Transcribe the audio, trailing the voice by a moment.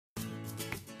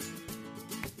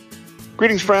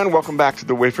Greetings, friend. Welcome back to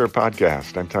the Wayfarer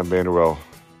Podcast. I'm Tom Vanderwell.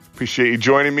 Appreciate you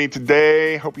joining me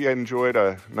today. Hope you enjoyed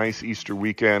a nice Easter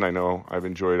weekend. I know I've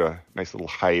enjoyed a nice little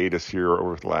hiatus here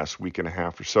over the last week and a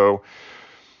half or so.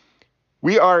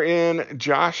 We are in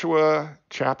Joshua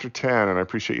chapter 10, and I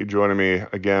appreciate you joining me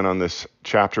again on this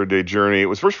chapter a day journey. It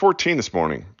was verse 14 this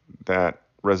morning that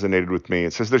resonated with me.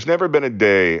 It says, "There's never been a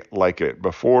day like it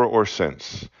before or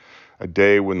since, a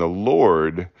day when the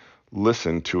Lord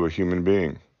listened to a human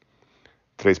being."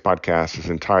 Today's podcast is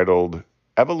entitled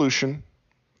Evolution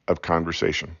of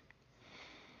Conversation.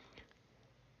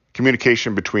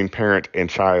 Communication between parent and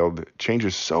child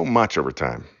changes so much over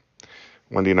time.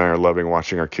 Wendy and I are loving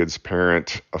watching our kids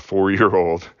parent a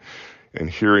 4-year-old and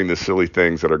hearing the silly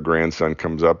things that our grandson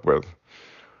comes up with.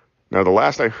 Now, the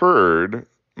last I heard,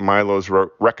 Milo's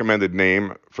recommended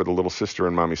name for the little sister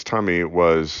in mommy's tummy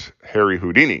was Harry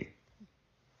Houdini.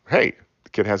 Hey, the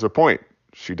kid has a point.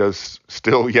 She does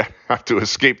still yet have to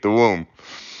escape the womb.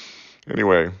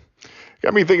 Anyway,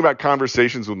 got me thinking about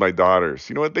conversations with my daughters.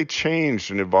 You know what? They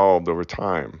changed and evolved over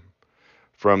time.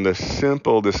 From the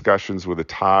simple discussions with a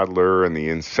toddler and the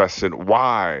incessant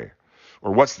why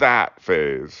or what's that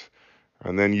phase,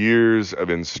 and then years of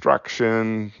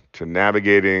instruction to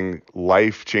navigating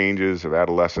life changes of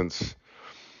adolescence.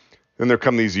 Then there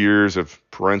come these years of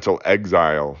parental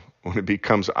exile when it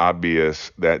becomes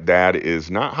obvious that dad is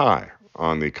not high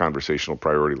on the conversational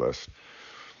priority list.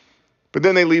 But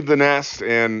then they leave the nest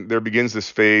and there begins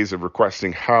this phase of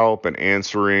requesting help and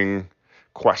answering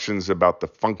questions about the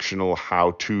functional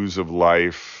how-tos of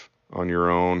life on your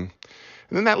own.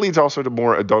 And then that leads also to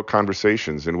more adult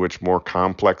conversations in which more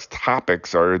complex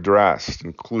topics are addressed,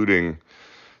 including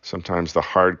sometimes the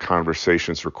hard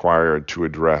conversations required to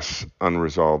address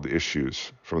unresolved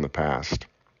issues from the past.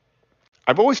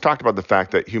 I've always talked about the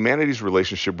fact that humanity's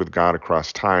relationship with God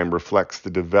across time reflects the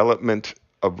development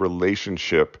of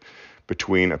relationship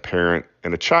between a parent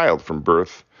and a child from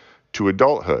birth to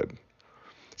adulthood.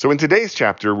 So in today's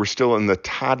chapter, we're still in the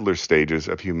toddler stages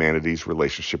of humanity's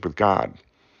relationship with God.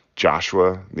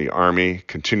 Joshua and the army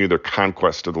continue their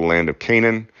conquest of the land of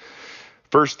Canaan.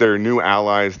 First, their new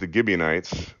allies, the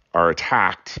Gibeonites, are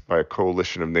attacked by a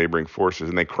coalition of neighboring forces,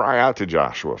 and they cry out to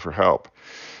Joshua for help.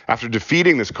 After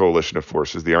defeating this coalition of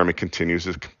forces, the army continues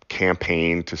its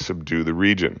campaign to subdue the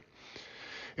region.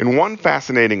 In one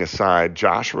fascinating aside,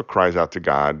 Joshua cries out to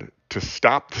God to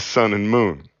stop the sun and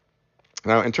moon.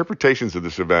 Now, interpretations of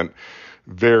this event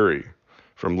vary,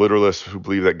 from literalists who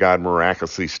believe that God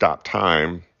miraculously stopped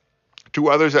time to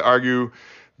others that argue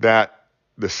that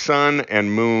the sun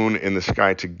and moon in the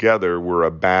sky together were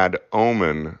a bad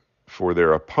omen for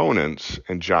their opponents,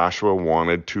 and Joshua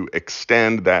wanted to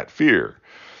extend that fear.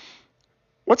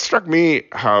 What struck me,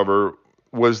 however,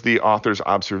 was the author's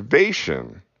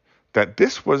observation that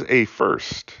this was a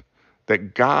first,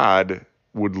 that God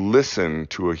would listen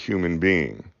to a human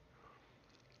being.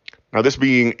 Now, this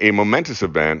being a momentous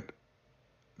event,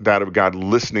 that of God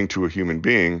listening to a human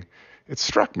being, it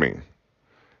struck me.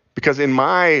 Because in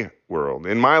my world,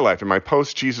 in my life, in my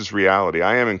post-Jesus reality,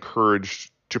 I am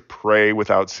encouraged to pray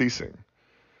without ceasing.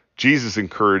 Jesus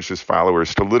encouraged his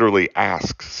followers to literally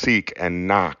ask, seek, and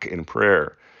knock in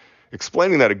prayer,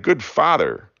 explaining that a good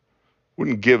father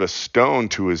wouldn't give a stone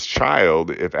to his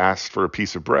child if asked for a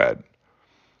piece of bread.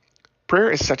 Prayer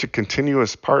is such a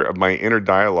continuous part of my inner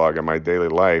dialogue in my daily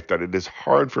life that it is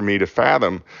hard for me to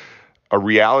fathom a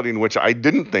reality in which I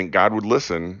didn't think God would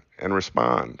listen and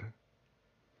respond.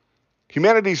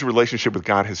 Humanity's relationship with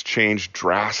God has changed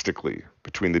drastically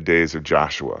between the days of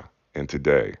Joshua and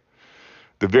today.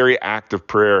 The very act of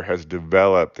prayer has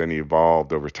developed and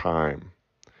evolved over time.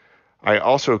 I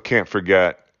also can't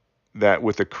forget that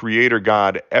with a creator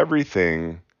God,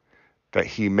 everything that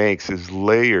he makes is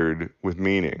layered with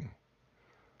meaning.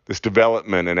 This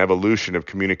development and evolution of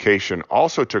communication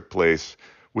also took place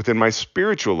within my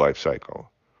spiritual life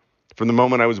cycle. From the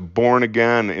moment I was born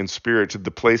again in spirit to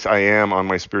the place I am on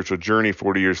my spiritual journey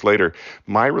 40 years later,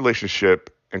 my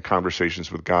relationship and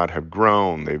conversations with God have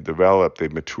grown, they've developed,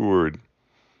 they've matured.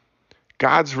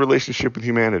 God's relationship with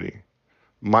humanity,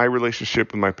 my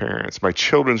relationship with my parents, my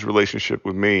children's relationship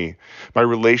with me, my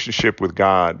relationship with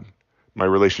God, my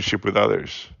relationship with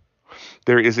others.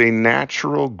 There is a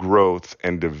natural growth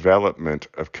and development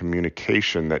of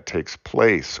communication that takes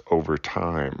place over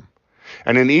time.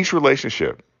 And in each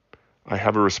relationship, I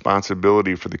have a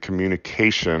responsibility for the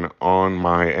communication on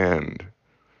my end.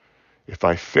 If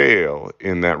I fail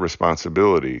in that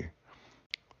responsibility,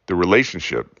 the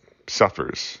relationship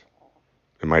suffers.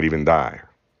 It might even die.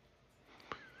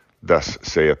 Thus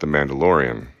saith the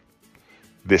Mandalorian,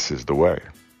 this is the way.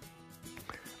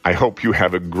 I hope you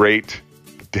have a great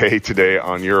day today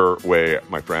on your way,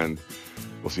 my friend.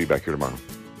 We'll see you back here tomorrow.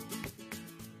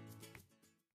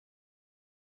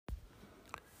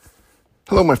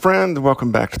 Hello, my friend.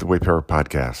 Welcome back to the Waypower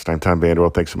Podcast. I'm Tom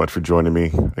Vanderwell. Thanks so much for joining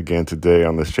me again today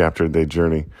on this chapter of the day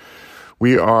journey.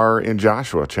 We are in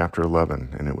Joshua chapter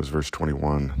 11, and it was verse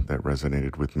 21 that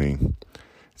resonated with me. It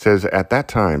says, "At that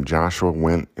time, Joshua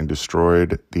went and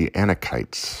destroyed the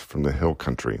Anakites from the hill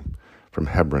country, from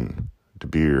Hebron,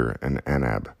 Debir, and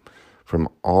Anab, from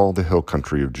all the hill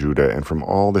country of Judah, and from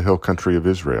all the hill country of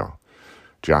Israel.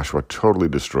 Joshua totally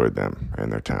destroyed them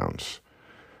and their towns."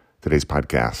 Today's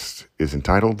podcast is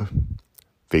entitled,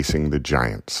 Facing the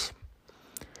Giants.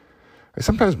 I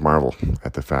sometimes marvel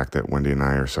at the fact that Wendy and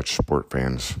I are such sport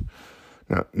fans.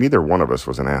 Now, neither one of us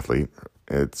was an athlete.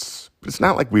 It's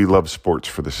not like we love sports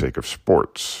for the sake of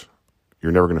sports.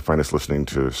 You're never going to find us listening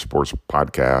to sports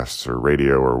podcasts or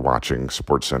radio or watching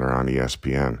SportsCenter on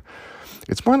ESPN.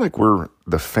 It's more like we're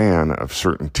the fan of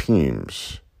certain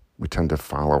teams. We tend to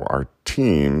follow our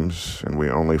teams, and we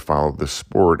only follow the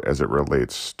sport as it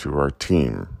relates to our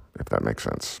team, if that makes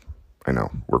sense. I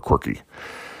know, we're quirky.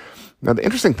 Now, the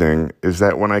interesting thing is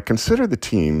that when I consider the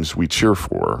teams we cheer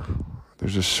for,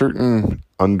 there's a certain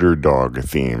underdog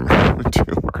theme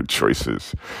to our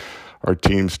choices. Our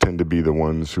teams tend to be the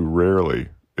ones who rarely,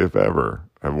 if ever,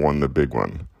 have won the big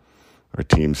one. Our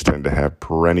teams tend to have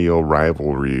perennial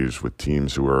rivalries with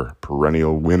teams who are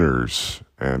perennial winners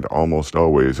and almost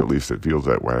always, at least it feels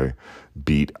that way,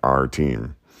 beat our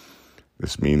team.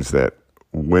 This means that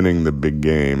winning the big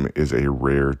game is a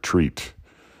rare treat.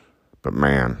 But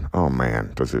man, oh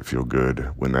man, does it feel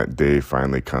good when that day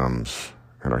finally comes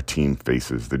and our team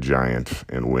faces the giant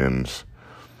and wins.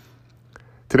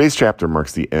 Today's chapter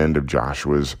marks the end of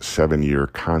Joshua's 7-year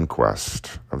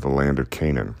conquest of the land of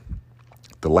Canaan.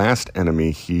 The last enemy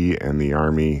he and the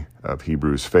army of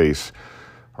Hebrews face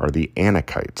are the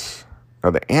Anakites.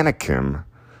 Now, the Anakim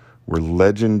were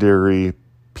legendary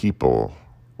people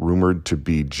rumored to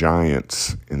be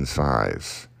giants in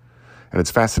size. And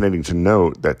it's fascinating to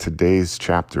note that today's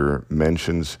chapter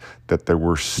mentions that there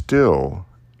were still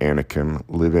Anakim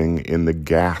living in the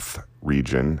Gath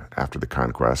region after the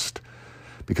conquest,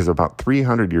 because about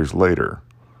 300 years later,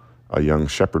 a young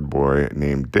shepherd boy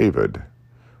named David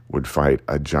would fight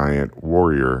a giant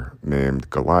warrior named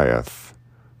Goliath,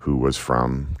 who was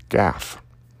from Gath.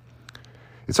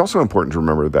 It's also important to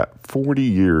remember that 40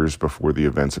 years before the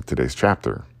events of today's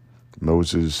chapter,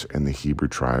 Moses and the Hebrew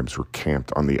tribes were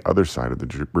camped on the other side of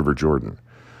the River Jordan.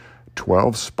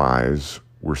 12 spies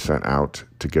were sent out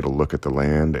to get a look at the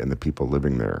land and the people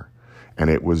living there. And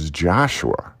it was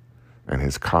Joshua and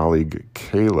his colleague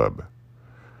Caleb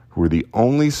who were the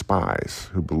only spies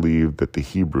who believed that the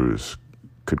Hebrews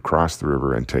could cross the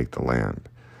river and take the land.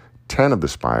 10 of the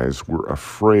spies were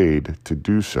afraid to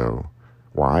do so.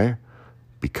 Why?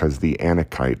 Because the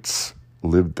Anakites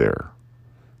lived there.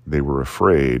 They were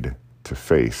afraid to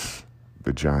face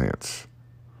the giants.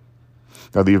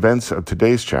 Now, the events of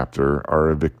today's chapter are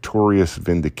a victorious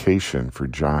vindication for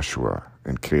Joshua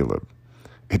and Caleb.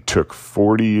 It took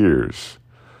 40 years,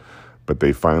 but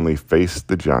they finally faced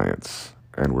the giants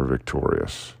and were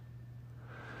victorious.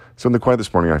 So in the quiet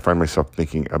this morning, I find myself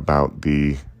thinking about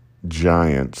the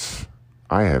giants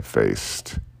I have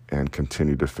faced and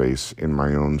continue to face in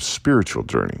my own spiritual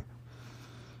journey.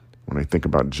 When I think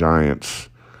about giants,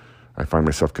 I find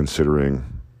myself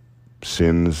considering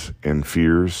sins and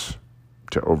fears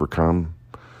to overcome,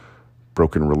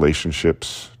 broken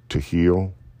relationships to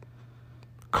heal,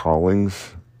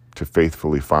 callings to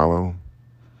faithfully follow,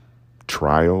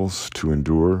 trials to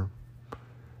endure,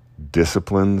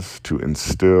 disciplines to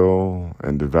instill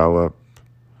and develop,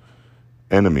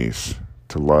 enemies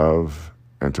to love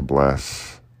and to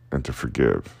bless and to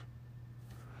forgive.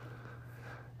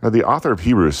 Now, the author of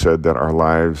Hebrews said that our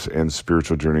lives and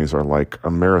spiritual journeys are like a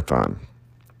marathon.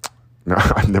 Now,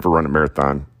 I've never run a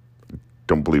marathon.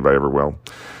 Don't believe I ever will.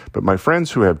 But my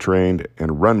friends who have trained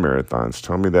and run marathons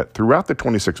tell me that throughout the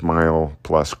 26-mile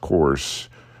plus course,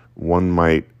 one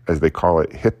might, as they call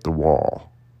it, hit the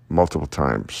wall multiple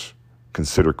times,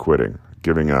 consider quitting,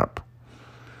 giving up.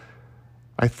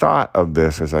 I thought of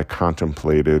this as I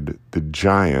contemplated the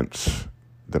giants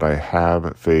that I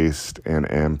have faced and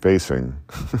am facing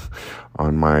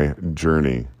on my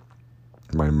journey,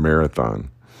 my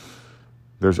marathon.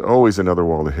 There's always another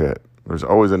wall to hit. There's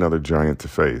always another giant to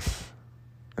face.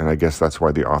 And I guess that's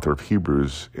why the author of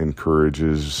Hebrews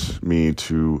encourages me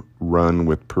to run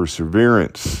with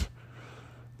perseverance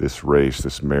this race,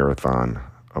 this marathon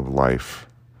of life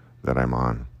that I'm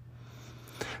on.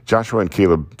 Joshua and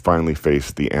Caleb finally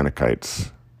faced the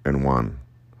Anakites and won.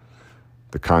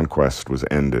 The conquest was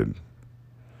ended.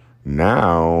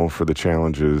 Now for the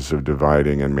challenges of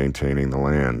dividing and maintaining the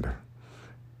land.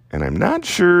 And I'm not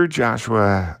sure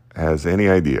Joshua has any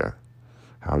idea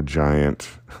how giant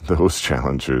those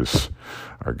challenges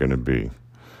are going to be.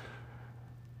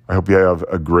 I hope you have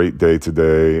a great day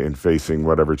today in facing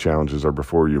whatever challenges are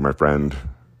before you, my friend.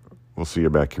 We'll see you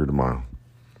back here tomorrow.